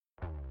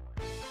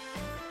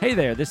Hey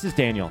there, this is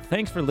Daniel.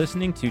 Thanks for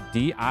listening to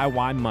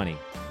DIY Money.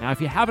 Now, if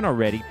you haven't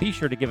already, be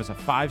sure to give us a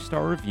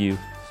 5-star review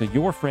so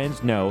your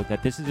friends know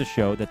that this is a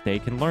show that they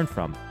can learn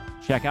from.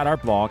 Check out our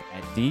blog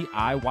at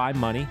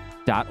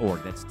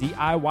DIYmoney.org. That's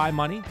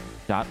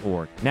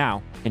DIYmoney.org.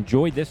 Now,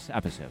 enjoy this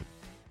episode.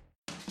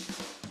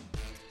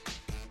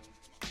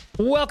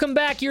 Welcome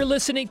back. You're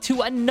listening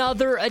to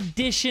another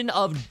edition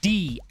of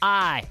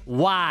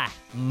DIY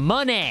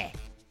Money.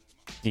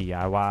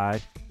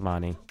 DIY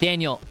Money.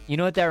 Daniel, you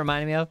know what that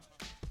reminded me of?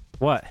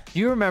 What? Do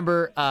you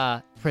remember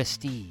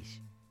Prestige?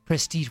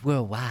 Prestige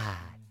Worldwide.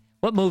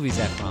 What movie is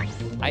that from?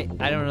 I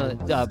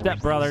don't know. Step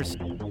Brothers.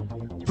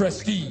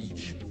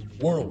 Prestige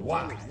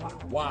Worldwide.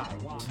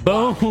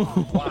 Boom.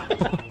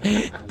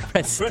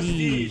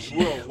 Prestige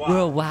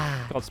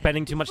Worldwide. Called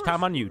Spending Too Much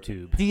Time on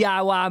YouTube.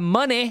 DIY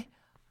Money.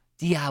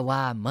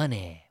 DIY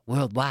Money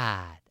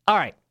Worldwide. All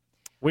right.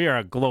 We are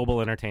a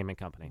global entertainment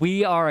company.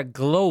 We are a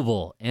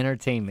global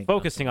entertainment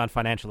Focusing on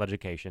financial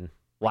education.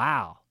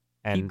 Wow.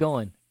 And Keep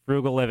going.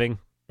 frugal living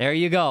There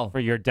you go. for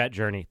your debt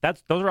journey.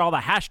 Those are all the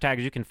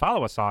hashtags you can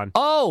follow us on.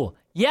 Oh,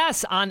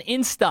 yes, on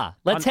Insta.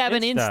 Let's On have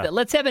an Insta. Insta.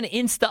 Let's have an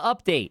Insta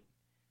update.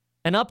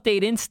 An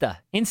update Insta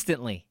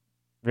instantly.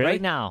 Really?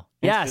 Right now.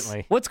 Instantly.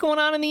 Yes. What's going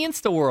on in the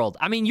Insta world?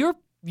 I mean, you're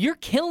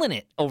killing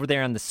it over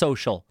there on the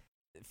social.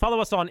 Follow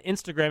us on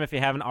Instagram if you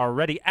haven't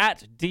already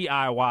at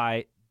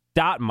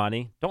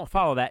DIY.money. Don't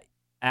follow that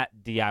at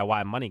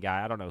DIY Money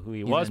guy. I don't know who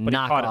he was, but he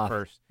caught it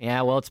first.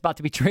 Yeah, well, it's about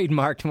to be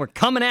trademarked, and we're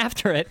coming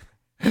after it.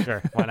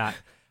 Sure, why not?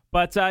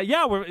 But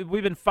yeah,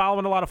 we've been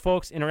following a lot of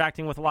folks,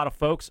 interacting with a lot of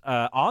folks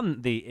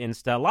on the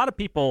Insta. A lot of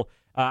people,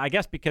 I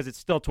guess because it's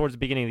still towards the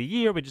beginning of the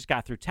year, we just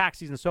got through tax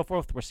season and so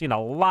forth. We're seeing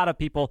a lot of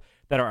people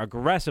that are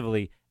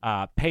aggressively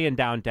paying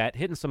down debt,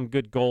 hitting some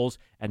good goals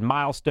and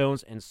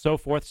milestones and so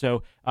forth.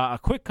 So a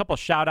quick couple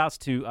shout outs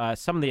to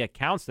some of the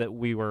accounts that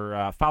we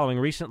were following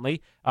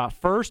recently.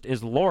 First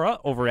is Laura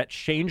over at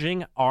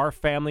Changing Our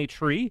Family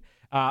Tree.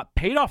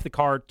 Paid off the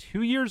car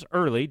 2 years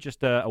early,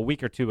 just a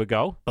week or two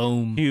ago.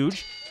 Boom.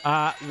 Huge.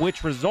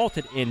 Which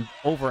resulted in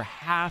over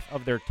half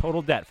of their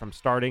total debt from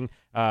starting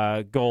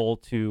goal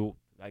to,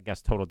 I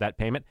guess, total debt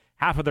payment.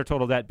 Half of their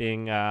total debt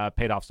being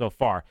paid off so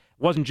far. It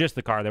wasn't just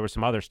the car. There was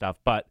some other stuff.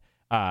 But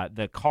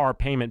the car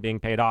payment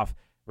being paid off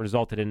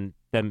resulted in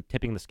them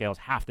tipping the scales,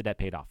 half the debt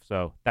paid off.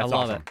 So that's I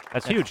love awesome. it.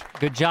 That's huge.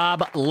 Good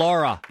job,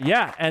 Laura.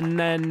 Yeah. And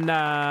then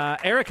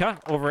Erica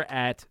over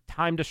at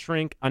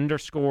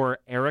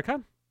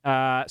 @TimeToShrink_Erica.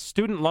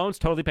 Student loans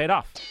totally paid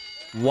off.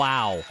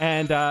 Wow.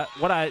 And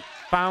what I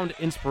found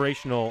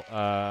inspirational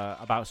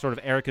about sort of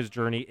Erica's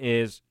journey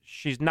is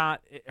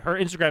her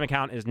Instagram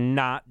account is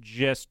not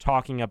just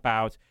talking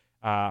about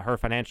her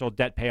financial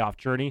debt payoff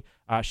journey.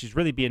 She's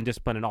really being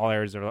disciplined in all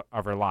areas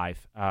of her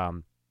life.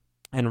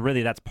 And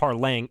really that's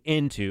parlaying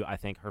into, I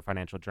think, her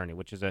financial journey,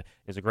 which is a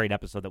great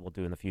episode that we'll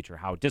do in the future,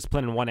 how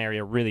discipline in one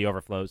area really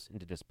overflows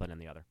into discipline in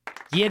the other.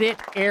 Get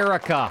it,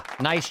 Erica.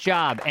 Nice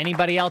job.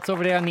 Anybody else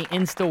over there in the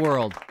Insta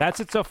world? That's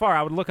it so far.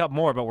 I would look up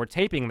more, but we're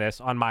taping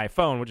this on my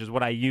phone, which is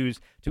what I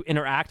use to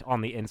interact on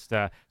the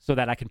Insta so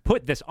that I can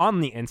put this on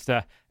the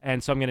Insta.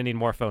 And so I'm going to need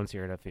more phones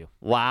here in a few.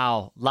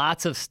 Wow.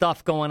 Lots of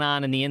stuff going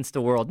on in the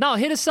Insta world. No,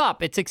 hit us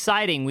up. It's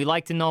exciting. We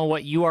like to know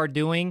what you are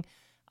doing.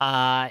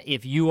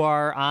 If you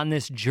are on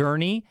this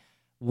journey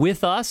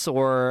with us,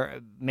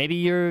 or maybe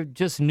you're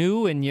just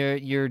new and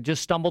you're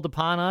just stumbled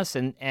upon us,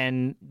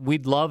 and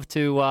we'd love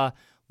to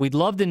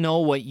know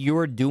what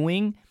you're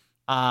doing,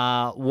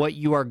 what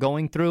you are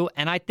going through,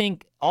 and I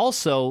think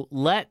also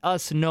let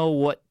us know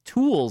what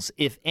tools,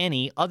 if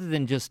any, other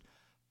than just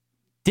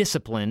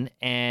discipline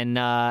and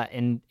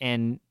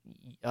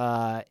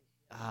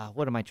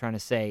what am I trying to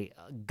say?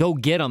 Go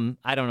get them.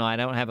 I don't know. I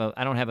don't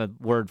have a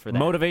word for that.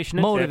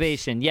 Motivation.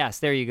 Motivation. Yes,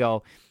 there you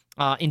go.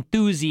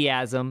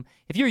 Enthusiasm.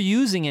 If you're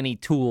using any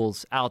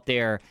tools out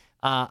there,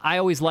 I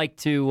always like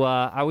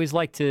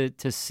to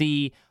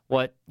see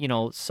what,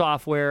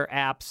 software,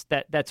 apps,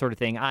 that sort of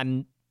thing.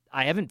 I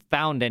haven't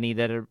found any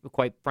that are,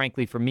 quite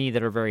frankly, for me,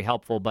 that are very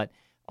helpful, but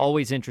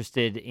always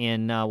interested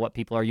in what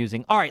people are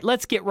using. All right,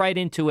 let's get right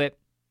into it.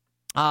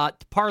 To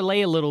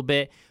parlay a little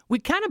bit, we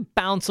kind of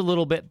bounce a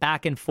little bit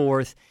back and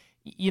forth,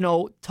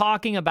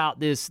 talking about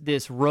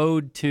this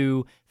road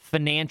to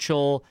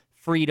financial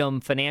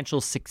freedom,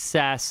 financial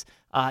success.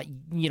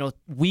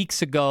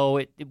 Weeks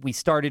ago, we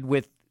started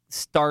with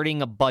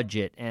starting a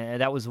budget,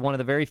 and that was one of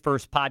the very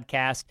first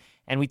podcasts,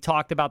 and we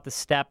talked about the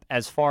step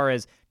as far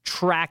as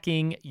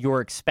tracking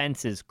your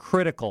expenses.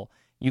 Critical.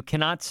 You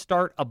cannot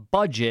start a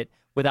budget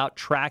without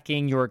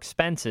tracking your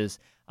expenses.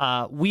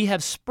 We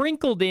have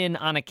sprinkled in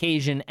on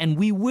occasion, and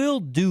we will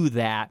do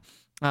that,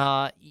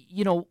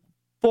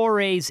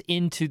 forays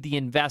into the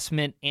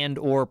investment and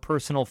or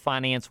personal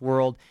finance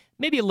world,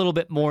 maybe a little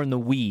bit more in the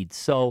weeds.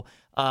 So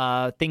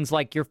things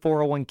like your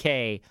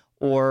 401k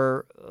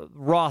or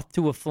Roth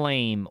to a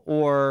Flame,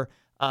 or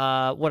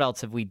what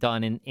else have we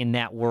done in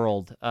that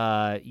world?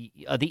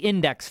 The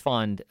Index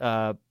Fund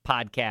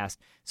podcast.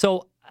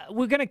 So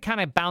we're going to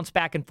kind of bounce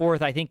back and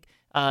forth. I think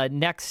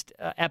next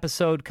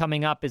episode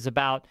coming up is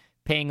about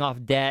paying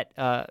off debt,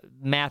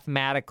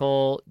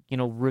 mathematical,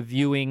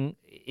 reviewing,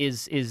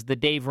 is the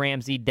Dave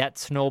Ramsey debt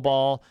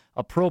snowball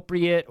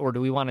appropriate, or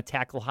do we want to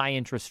tackle high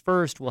interest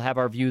first? We'll have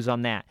our views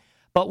on that.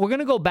 But we're going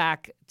to go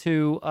back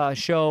to a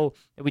show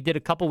that we did a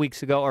couple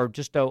weeks ago, or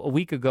just a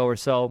week ago or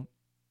so,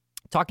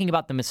 talking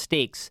about the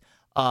mistakes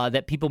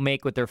that people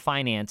make with their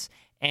finance.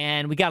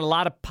 And we got a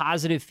lot of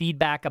positive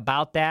feedback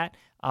about that.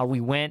 We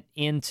went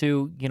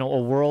into,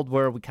 a world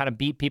where we kind of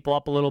beat people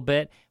up a little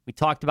bit. We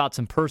talked about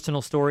some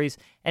personal stories.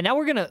 And now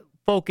we're going to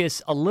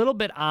focus a little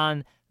bit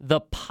on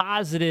the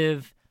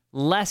positive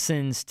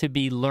lessons to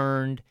be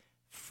learned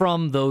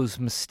from those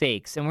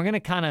mistakes. And we're going to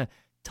kind of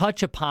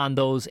touch upon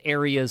those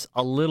areas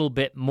a little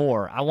bit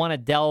more. I want to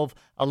delve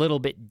a little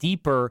bit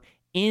deeper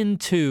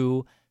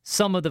into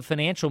some of the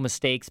financial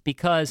mistakes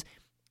because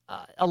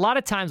a lot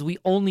of times we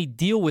only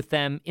deal with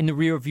them in the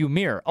rearview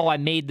mirror. Oh, I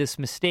made this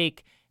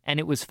mistake and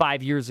it was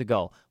 5 years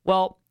ago.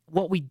 Well,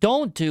 what we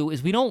don't do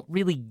is we don't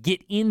really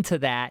get into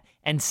that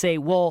and say,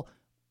 well,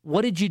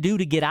 what did you do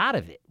to get out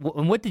of it?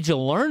 And what did you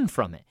learn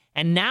from it?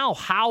 And now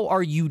how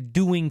are you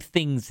doing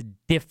things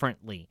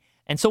differently?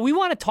 And so we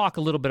want to talk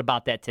a little bit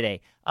about that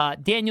today.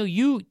 Daniel,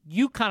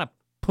 you kind of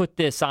put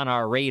this on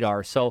our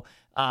radar, so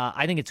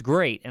I think it's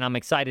great, and I'm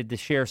excited to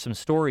share some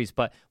stories.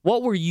 But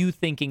what were you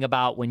thinking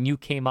about when you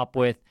came up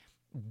with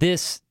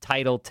this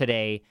title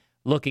today,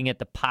 looking at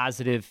the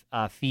positive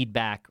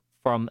feedback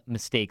from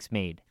mistakes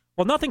made?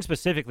 Well, nothing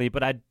specifically,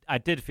 but I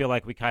did feel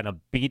like we kind of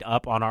beat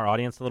up on our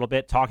audience a little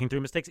bit, talking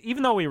through mistakes.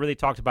 Even though we really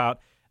talked about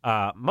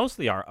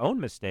mostly our own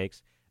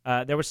mistakes,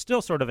 there was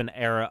still sort of an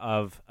era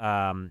of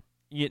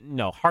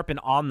harping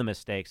on the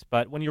mistakes.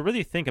 But when you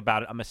really think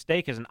about it, a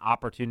mistake is an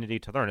opportunity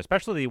to learn,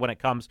 especially when it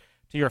comes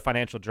to your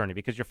financial journey,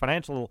 because your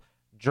financial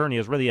journey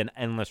is really an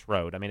endless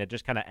road. I mean, it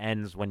just kind of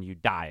ends when you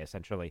die,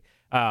 essentially.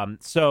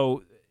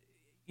 So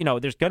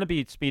there's going to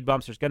be speed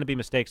bumps. There's going to be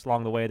mistakes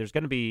along the way. There's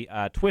going to be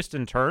twists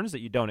and turns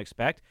that you don't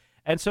expect.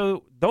 And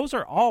so those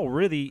are all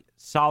really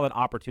solid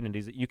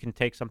opportunities that you can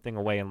take something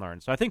away and learn.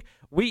 So I think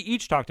we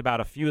each talked about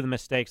a few of the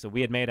mistakes that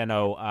we had made. I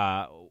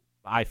know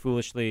I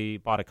foolishly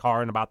bought a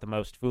car in about the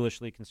most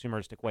foolishly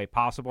consumeristic way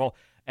possible.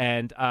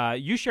 And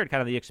you shared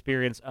kind of the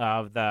experience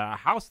of the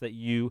house that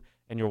you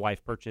and your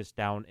wife purchased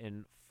down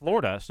in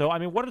Florida. So, I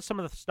mean, what are some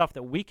of the stuff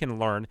that we can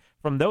learn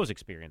from those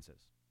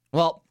experiences?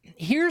 Well,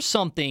 here's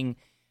something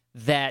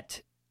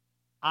that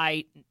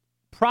I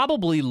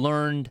probably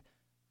learned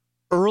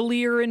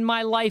earlier in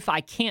my life.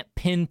 I can't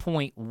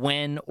pinpoint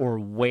when or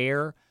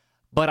where,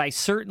 but I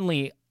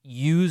certainly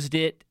used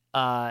it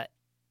and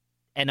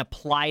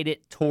applied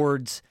it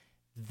towards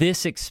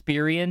this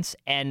experience,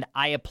 and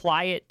I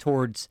apply it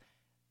towards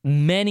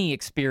many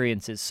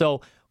experiences.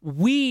 So let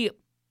me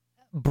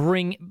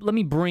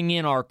bring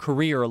in our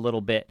career a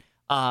little bit.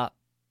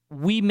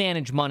 We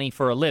manage money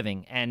for a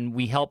living, and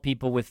we help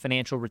people with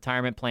financial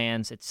retirement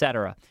plans,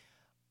 etc.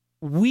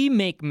 We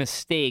make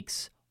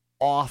mistakes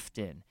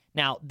often.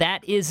 Now,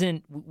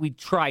 we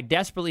try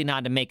desperately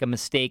not to make a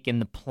mistake in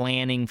the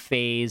planning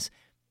phase,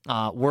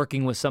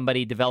 working with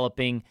somebody,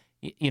 developing,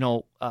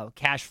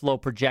 cash flow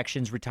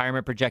projections,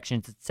 retirement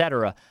projections,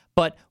 etc.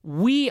 But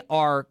we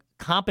are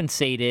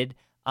compensated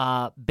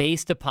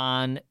based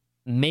upon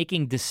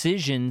making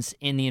decisions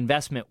in the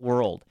investment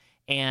world.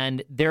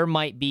 And there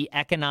might be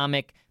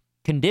economic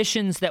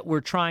conditions that we're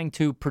trying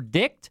to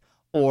predict,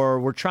 or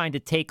we're trying to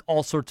take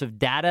all sorts of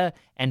data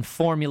and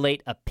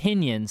formulate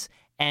opinions.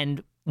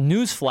 And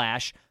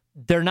newsflash,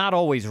 they're not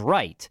always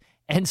right.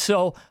 And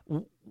so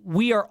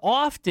we are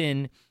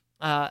often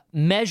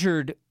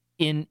measured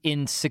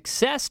in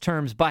success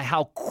terms by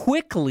how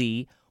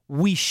quickly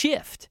we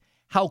shift,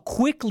 how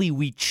quickly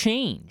we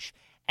change.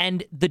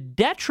 And the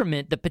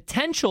detriment, the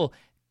potential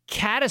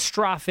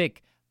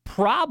catastrophic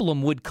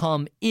problem would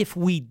come if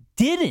we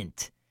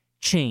didn't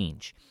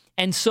change.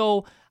 And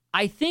so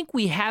I think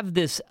we have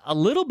a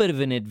little bit of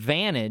an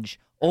advantage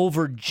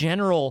over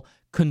general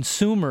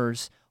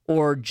consumers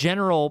or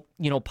general,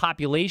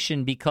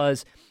 population,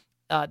 because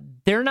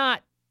they're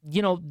not,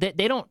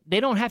 they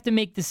don't have to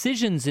make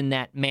decisions in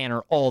that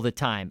manner all the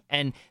time.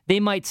 And they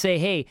might say,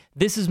 hey,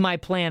 this is my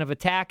plan of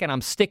attack and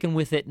I'm sticking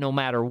with it no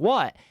matter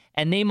what.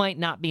 And they might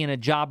not be in a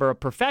job or a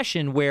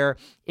profession where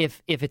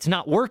if it's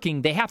not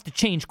working, they have to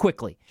change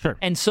quickly. Sure.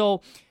 And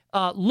so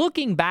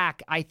looking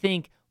back, I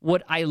think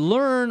what I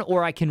learn,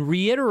 or I can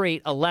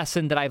reiterate a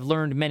lesson that I've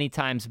learned many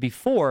times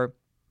before,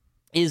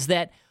 is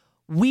that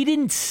we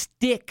didn't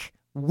stick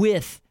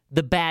with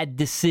the bad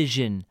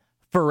decision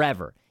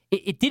forever.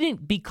 It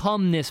didn't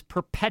become this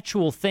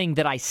perpetual thing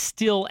that I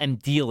still am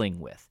dealing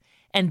with.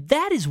 And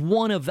that is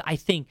one of, I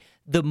think,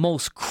 the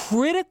most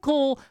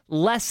critical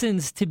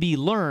lessons to be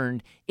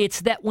learned.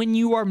 It's that when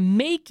you are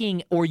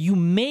making, or you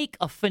make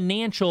a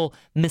financial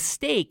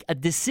mistake, a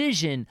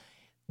decision,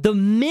 the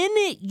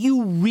minute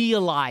you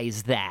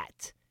realize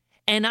that,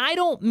 and I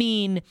don't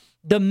mean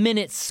the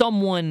minute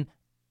someone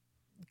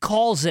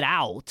calls it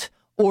out,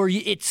 or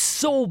it's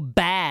so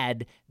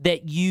bad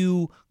that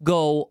you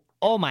go,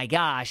 oh my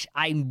gosh,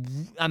 I'm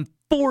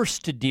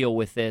forced to deal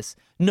with this.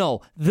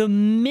 No, the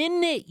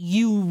minute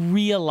you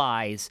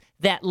realize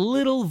that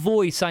little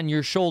voice on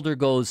your shoulder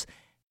goes,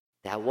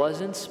 that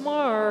wasn't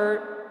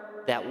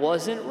smart, that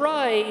wasn't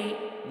right,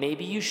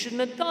 maybe you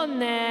shouldn't have done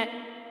that,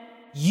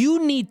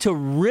 you need to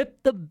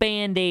rip the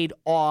Band-Aid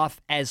off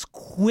as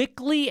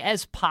quickly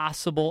as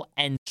possible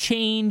and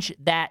change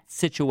that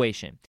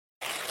situation.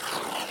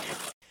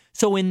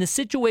 So in the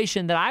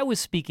situation that I was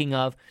speaking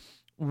of,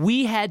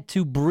 we had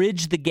to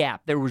bridge the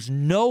gap. There was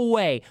no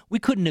way. We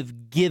couldn't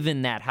have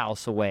given that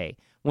house away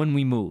when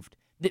we moved.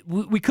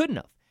 We couldn't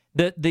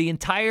have. The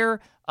entire,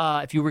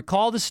 if you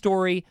recall the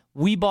story,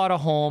 we bought a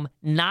home,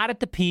 not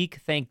at the peak,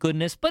 thank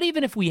goodness, but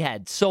even if we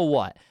had, so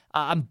what?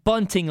 I'm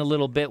bunting a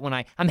little bit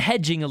I'm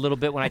hedging a little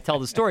bit when I tell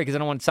the story because I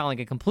don't want to sound like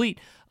a complete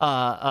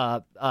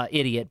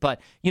idiot. But,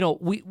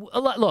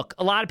 look,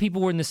 a lot of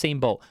people were in the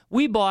same boat.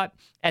 We bought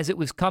as it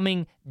was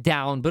coming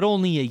down, but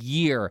only a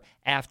year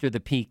after the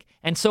peak.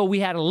 And so we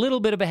had a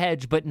little bit of a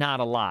hedge, but not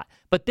a lot.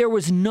 But there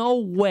was no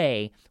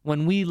way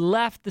when we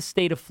left the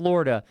state of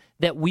Florida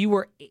that we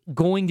were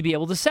going to be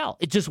able to sell.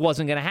 It just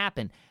wasn't going to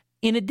happen.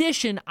 In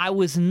addition, I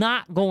was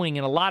not going,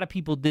 and a lot of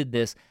people did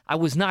this, I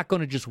was not going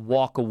to just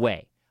walk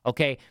away.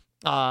 Okay,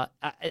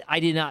 I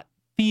did not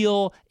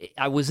feel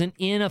I wasn't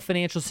in a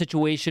financial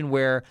situation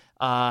where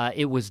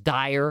it was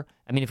dire.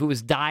 I mean, if it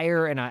was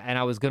dire and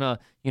I was gonna,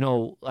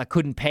 I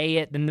couldn't pay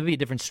it, then there'd be a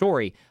different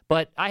story.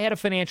 But I had a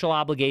financial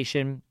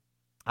obligation.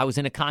 I was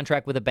in a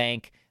contract with a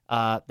bank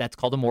that's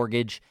called a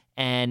mortgage,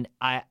 and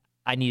I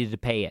needed to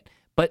pay it.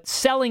 But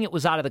selling it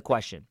was out of the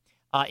question.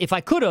 If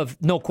I could have,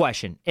 no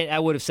question, I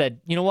would have said,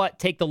 you know what,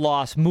 take the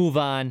loss, move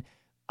on.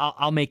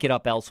 I'll make it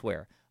up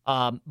elsewhere.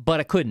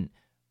 But I couldn't.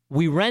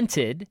 We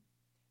rented,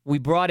 we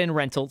brought in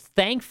rental.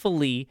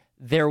 Thankfully,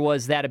 there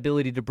was that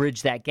ability to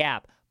bridge that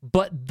gap.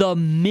 But the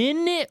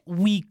minute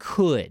we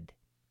could,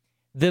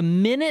 the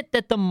minute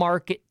that the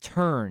market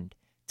turned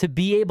to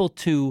be able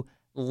to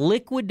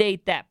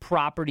liquidate that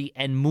property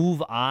and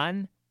move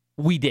on,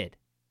 we did.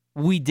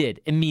 We did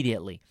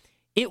immediately.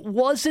 It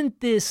wasn't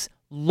this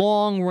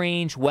long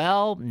range,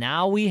 well,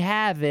 now we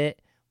have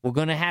it. We're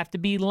going to have to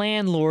be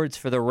landlords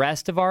for the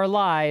rest of our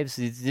lives.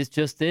 It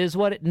just is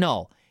what it...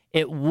 No.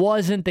 It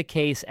wasn't the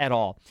case at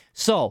all.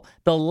 So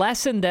the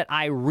lesson that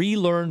I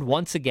relearned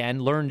once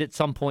again, learned at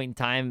some point in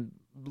time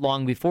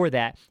long before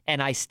that,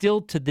 and I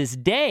still to this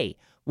day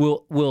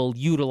will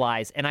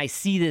utilize, and I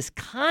see this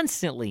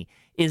constantly,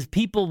 is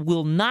people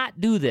will not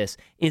do this,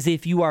 is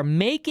if you are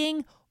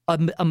making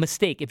a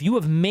mistake, if you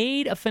have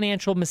made a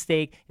financial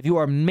mistake, if you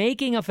are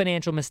making a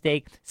financial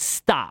mistake,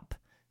 stop.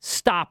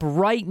 Stop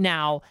right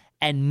now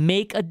and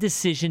make a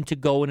decision to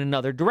go in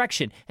another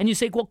direction. And you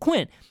say, well,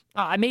 Quint,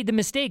 I made the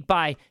mistake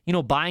by,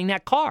 buying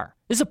that car.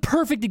 This is a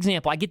perfect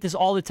example. I get this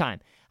all the time.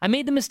 I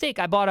made the mistake.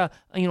 I bought a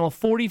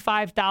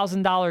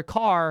 $45,000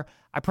 car.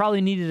 I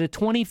probably needed a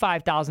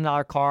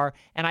 $25,000 car,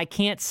 and I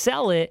can't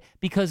sell it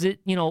because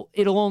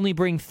it'll only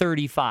bring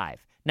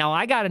 35. Now,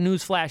 I got a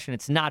news flash, and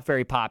it's not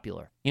very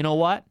popular. You know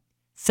what?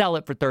 Sell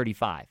it for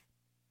 35.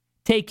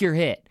 Take your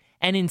hit.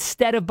 And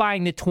instead of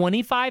buying the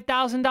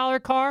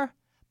 $25,000 car,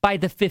 buy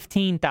the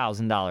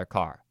 $15,000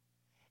 car.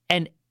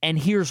 And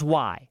here's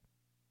why.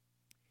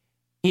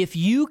 If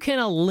you can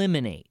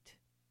eliminate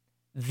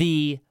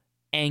the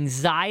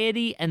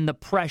anxiety and the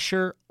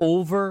pressure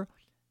over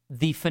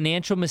the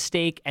financial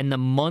mistake and the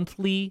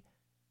monthly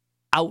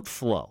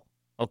outflow,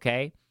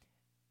 okay,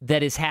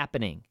 that is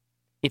happening,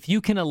 if you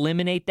can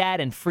eliminate that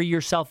and free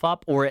yourself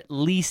up, or at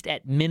least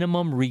at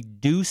minimum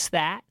reduce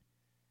that,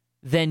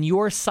 then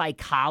your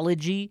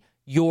psychology,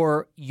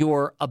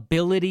 your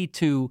ability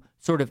to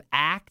sort of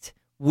act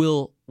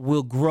will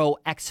grow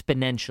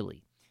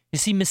exponentially. You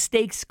see,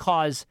 mistakes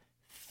cause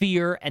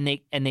fear, and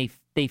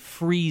they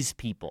freeze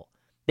people.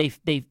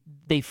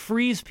 They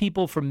freeze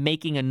people from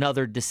making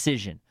another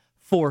decision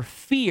for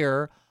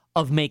fear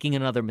of making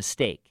another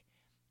mistake,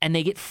 and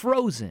they get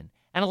frozen.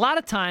 And a lot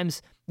of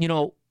times,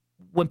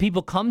 when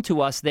people come to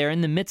us, they're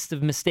in the midst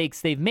of mistakes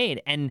they've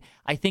made. And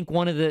I think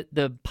one of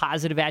the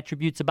positive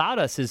attributes about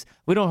us is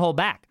we don't hold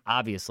back,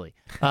 obviously.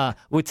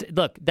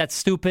 Look, that's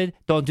stupid.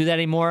 Don't do that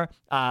anymore.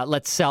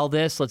 Let's sell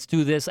this. Let's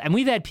do this. And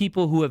we've had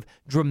people who have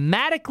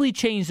dramatically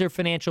changed their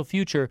financial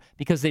future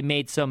because they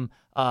made some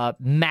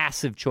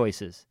massive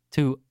choices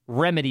to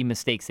remedy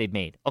mistakes they've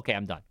made. Okay,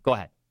 I'm done. Go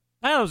ahead.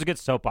 That was a good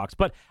soapbox,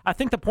 but I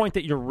think the point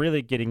that you're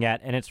really getting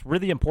at, and it's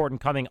really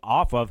important coming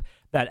off of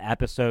that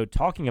episode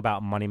talking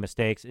about money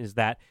mistakes, is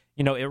that,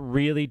 it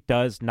really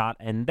does not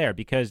end there,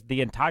 because the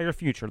entire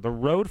future, the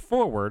road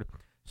forward,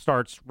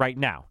 starts right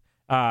now.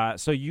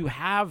 So you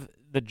have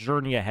the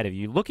journey ahead of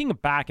you, looking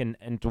back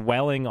and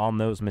dwelling on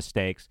those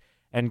mistakes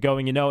and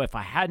going, if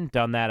I hadn't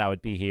done that, I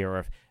would be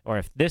here, or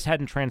if this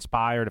hadn't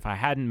transpired, if I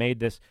hadn't made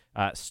this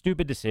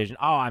stupid decision,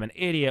 I'm an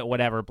idiot,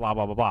 whatever, blah,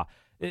 blah, blah, blah.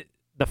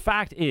 The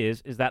fact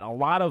is that a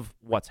lot of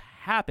what's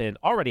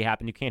already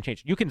happened, you can't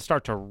change. You can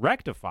start to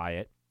rectify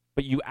it,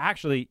 but you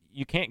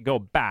can't go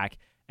back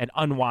and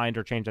unwind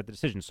or change that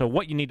decision. So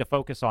what you need to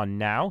focus on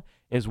now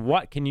is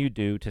what can you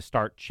do to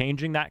start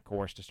changing that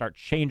course, to start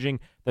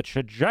changing the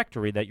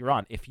trajectory that you're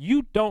on. If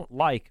you don't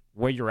like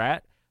where you're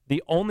at,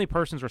 the only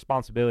person's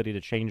responsibility to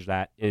change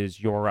that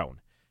is your own.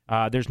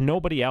 There's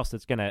nobody else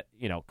that's going to,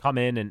 come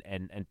in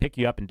and pick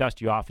you up and dust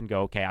you off and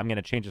go, okay, I'm going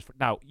to change this.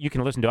 Now, you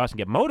can listen to us and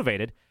get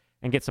motivated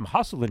and get some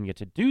hustle in you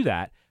to do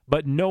that,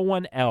 but no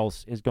one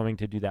else is going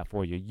to do that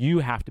for you. You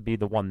have to be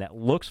the one that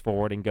looks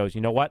forward and goes, you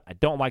know what? I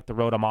don't like the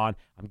road I'm on.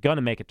 I'm going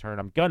to make a turn.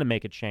 I'm going to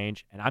make a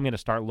change, and I'm going to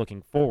start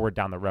looking forward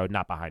down the road,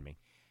 not behind me.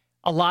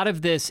 A lot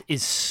of this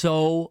is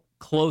so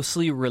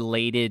closely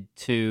related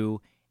to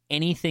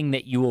anything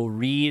that you will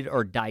read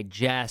or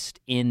digest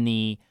in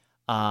the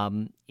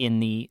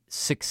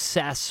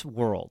success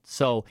world.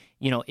 So,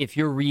 if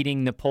you're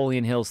reading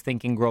Napoleon Hill's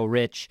Think and Grow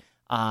Rich,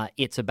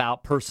 it's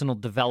about personal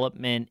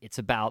development, it's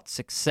about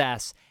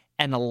success,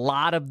 and a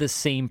lot of the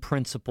same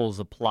principles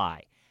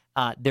apply.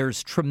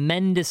 There's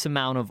tremendous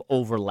amount of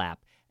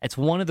overlap. It's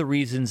one of the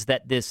reasons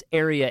that this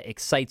area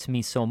excites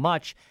me so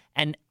much,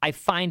 and I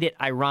find it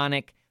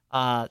ironic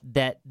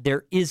that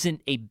there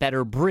isn't a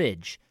better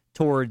bridge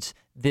towards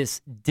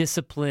this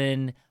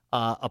discipline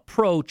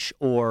approach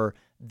or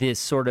this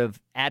sort of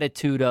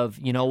attitude of,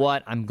 you know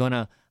what, I'm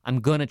gonna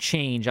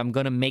change, I'm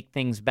gonna make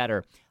things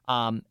better.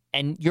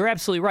 And you're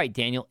absolutely right,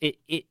 Daniel.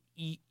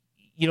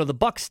 The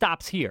buck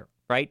stops here,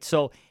 right?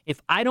 So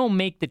if I don't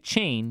make the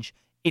change,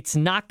 it's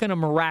not going to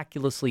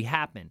miraculously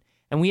happen.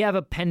 And we have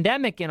a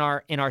pandemic in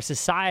our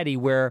society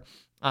where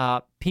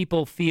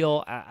people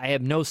feel, I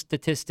have no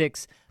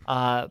statistics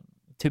to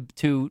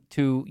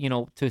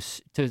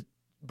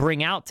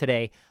bring out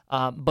today,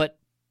 but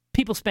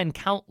people spend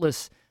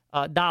countless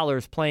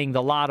dollars playing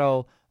the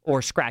lotto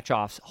or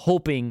scratch-offs,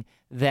 hoping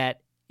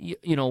that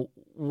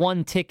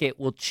one ticket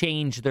will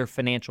change their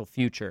financial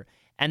future.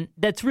 And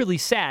that's really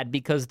sad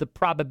because the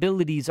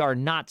probabilities are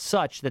not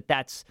such that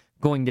that's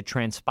going to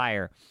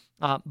transpire.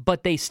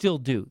 But they still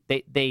do.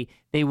 They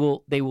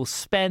will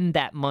spend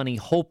that money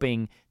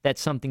hoping that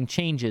something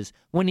changes,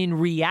 when in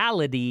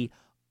reality,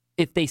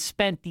 if they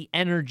spent the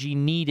energy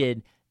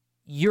needed,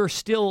 you're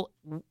still,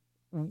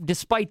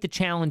 despite the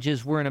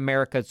challenges, we're in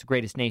America, it's the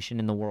greatest nation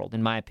in the world,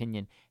 in my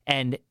opinion,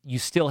 and you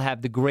still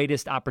have the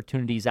greatest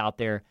opportunities out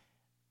there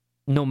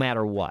no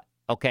matter what,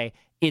 okay?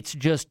 It's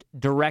just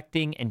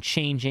directing and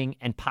changing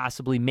and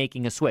possibly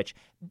making a switch.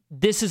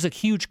 This is a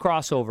huge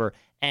crossover,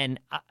 and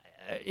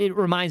it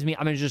reminds me,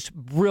 just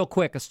real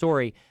quick, a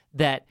story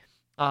that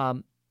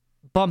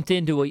bumped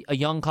into a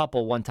young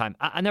couple one time.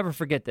 I never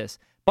forget this.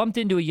 Bumped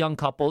into a young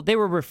couple. They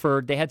were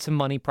referred. They had some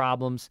money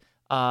problems,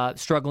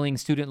 struggling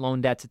student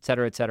loan debts, et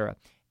cetera, et cetera.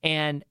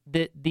 And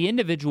the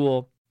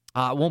individual,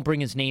 won't bring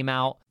his name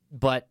out,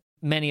 but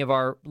many of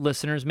our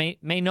listeners may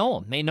know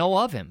him, may know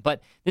of him.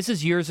 But this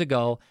is years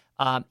ago.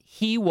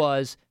 He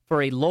was,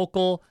 for a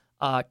local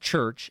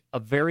church, a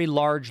very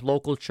large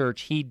local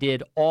church, he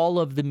did all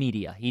of the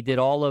media. He did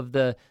all of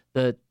the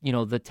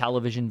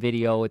television,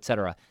 video, et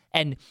cetera.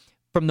 And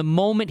from the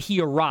moment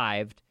he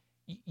arrived,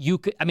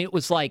 it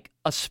was like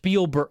a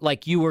Spielberg,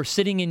 like you were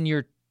sitting in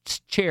your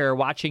chair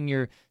watching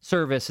your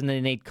service, and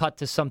then they'd cut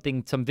to some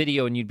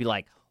video, and you'd be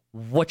like,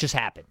 what just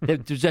happened?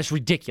 That's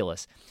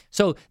ridiculous.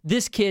 So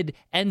this kid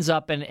ends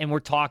up, and we're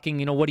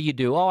talking, what do you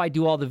do? Oh, I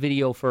do all the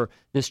video for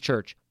this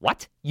church.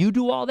 What? You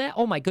do all that?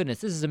 Oh my goodness,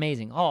 this is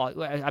amazing. Oh,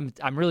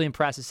 I'm really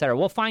impressed, et cetera.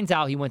 Well, finds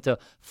out he went to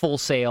Full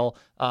Sail,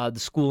 the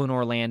school in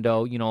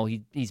Orlando.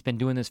 He's been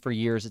doing this for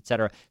years, et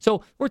cetera.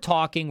 So we're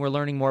talking, we're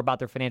learning more about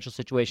their financial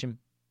situation,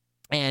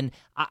 and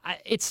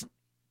it's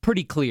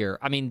pretty clear.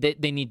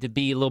 They need to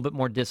be a little bit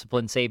more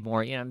disciplined, save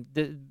more,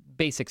 the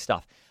basic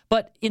stuff.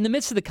 But in the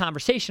midst of the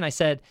conversation, I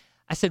said,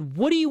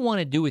 what do you want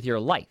to do with your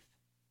life?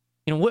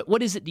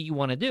 What is it that you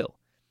want to do?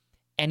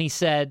 And he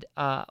said,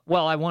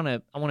 well, I want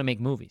to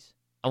make movies.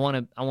 I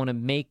want to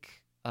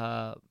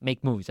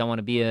make movies. I want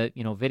to be a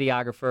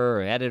videographer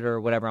or editor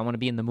or whatever. I want to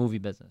be in the movie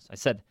business. I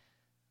said,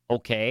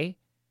 okay.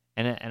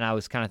 And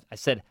I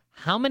said,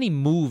 how many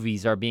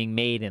movies are being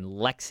made in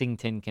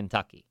Lexington,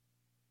 Kentucky?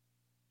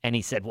 And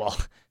he said, well,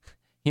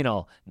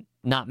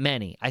 not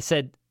many. I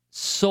said,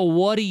 so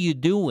what are you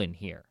doing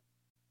here?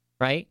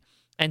 Right?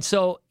 And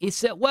so he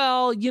said,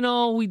 well,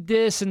 we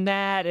this and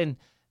that.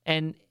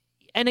 And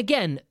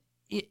again,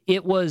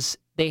 it was,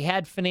 they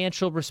had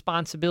financial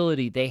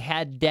responsibility. They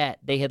had debt.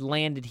 They had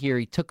landed here.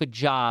 He took a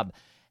job.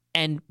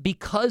 And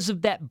because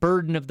of that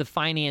burden of the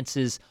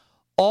finances,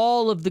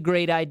 all of the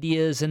great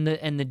ideas and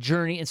the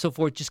journey and so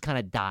forth just kind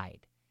of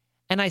died.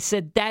 And I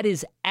said, that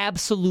is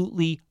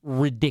absolutely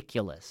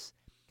ridiculous.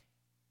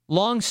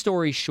 Long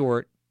story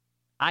short,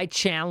 I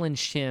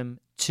challenged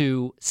him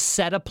to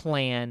set a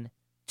plan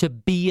to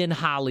be in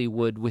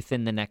Hollywood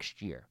within the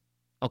next year,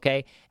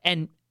 okay?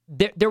 And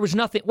there was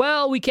nothing,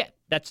 well, we can't,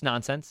 that's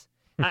nonsense.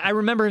 I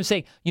remember him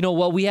saying,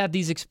 well, we have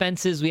these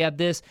expenses, we have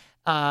this,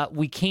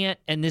 we can't,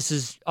 and this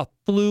is a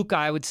fluke,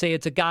 I would say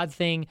it's a God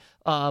thing,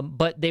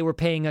 but they were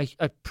paying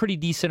a pretty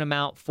decent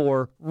amount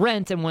for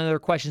rent, and one of their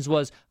questions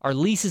was, our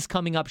lease is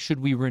coming up, should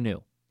we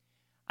renew?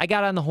 I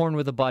got on the horn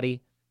with a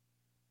buddy.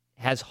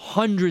 has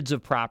hundreds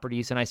of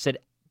properties. And I said,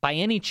 by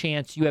any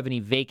chance you have any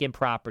vacant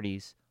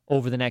properties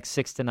over the next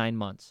 6 to 9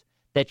 months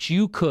that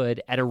you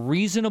could, at a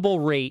reasonable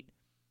rate,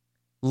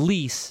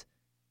 lease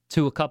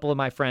to a couple of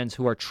my friends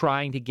who are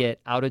trying to get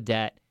out of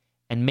debt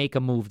and make a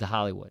move to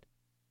Hollywood?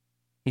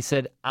 He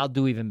said, I'll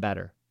do even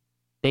better.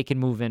 They can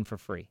move in for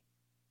free.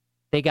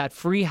 They got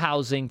free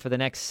housing for the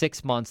next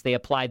 6 months. They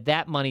applied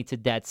that money to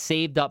debt,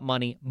 saved up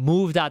money,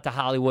 moved out to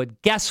Hollywood.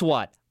 Guess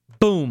what?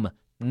 Boom,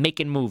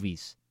 making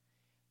movies.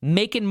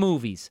 Making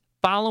movies,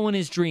 following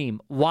his dream.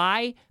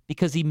 Why?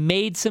 Because he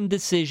made some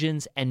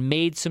decisions and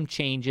made some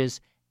changes,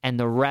 and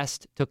the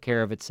rest took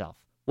care of itself.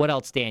 What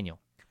else, Daniel?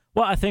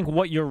 Well, I think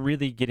what you're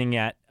really getting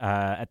at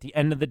the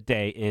end of the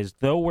day is,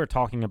 though we're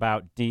talking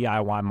about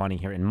DIY money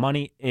here, and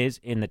money is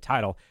in the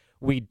title,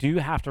 we do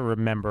have to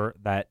remember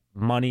that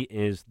money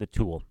is the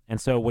tool.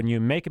 And so when you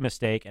make a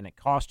mistake and it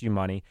costs you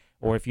money,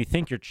 or if you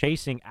think you're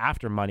chasing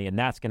after money and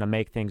that's going to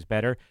make things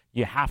better,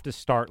 you have to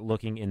start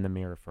looking in the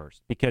mirror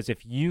first. Because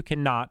if you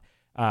cannot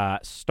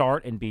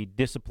start and be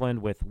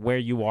disciplined with where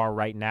you are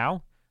right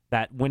now,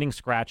 that winning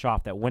scratch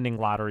off, that winning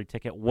lottery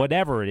ticket,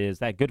 whatever it is,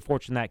 that good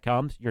fortune that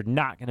comes, you're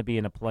not going to be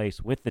in a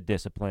place with the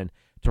discipline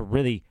to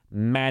really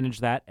manage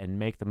that and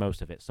make the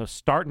most of it. So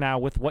start now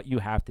with what you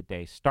have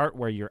today. Start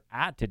where you're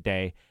at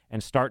today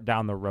and start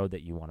down the road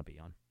that you want to be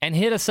on. And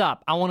hit us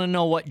up. I want to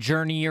know what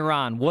journey you're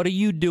on. What are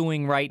you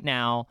doing right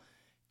now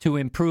to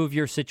improve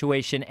your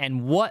situation?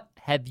 And what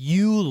have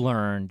you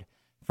learned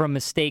from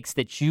mistakes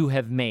that you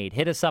have made?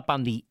 Hit us up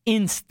on the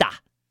Insta.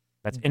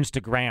 That's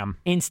Instagram.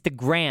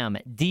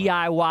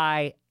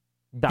 DIY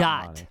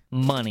dot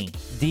money.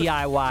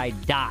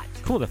 DIY dot.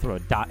 Cool to throw a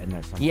dot in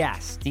there somewhere.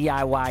 Yes,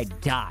 DIY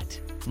dot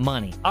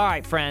money. All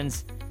right,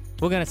 friends,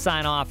 we're going to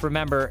sign off.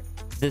 Remember,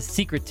 the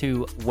secret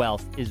to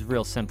wealth is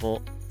real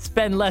simple.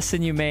 Spend less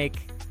than you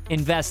make,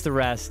 invest the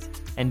rest,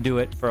 and do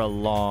it for a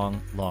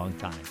long, long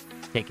time.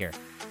 Take care.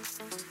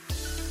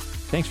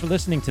 Thanks for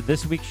listening to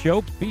this week's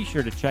show. Be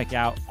sure to check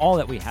out all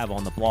that we have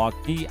on the blog,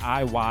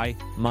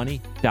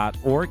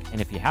 DIYmoney.org.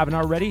 And if you haven't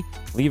already,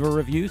 leave a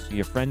review so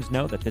your friends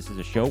know that this is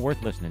a show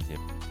worth listening to.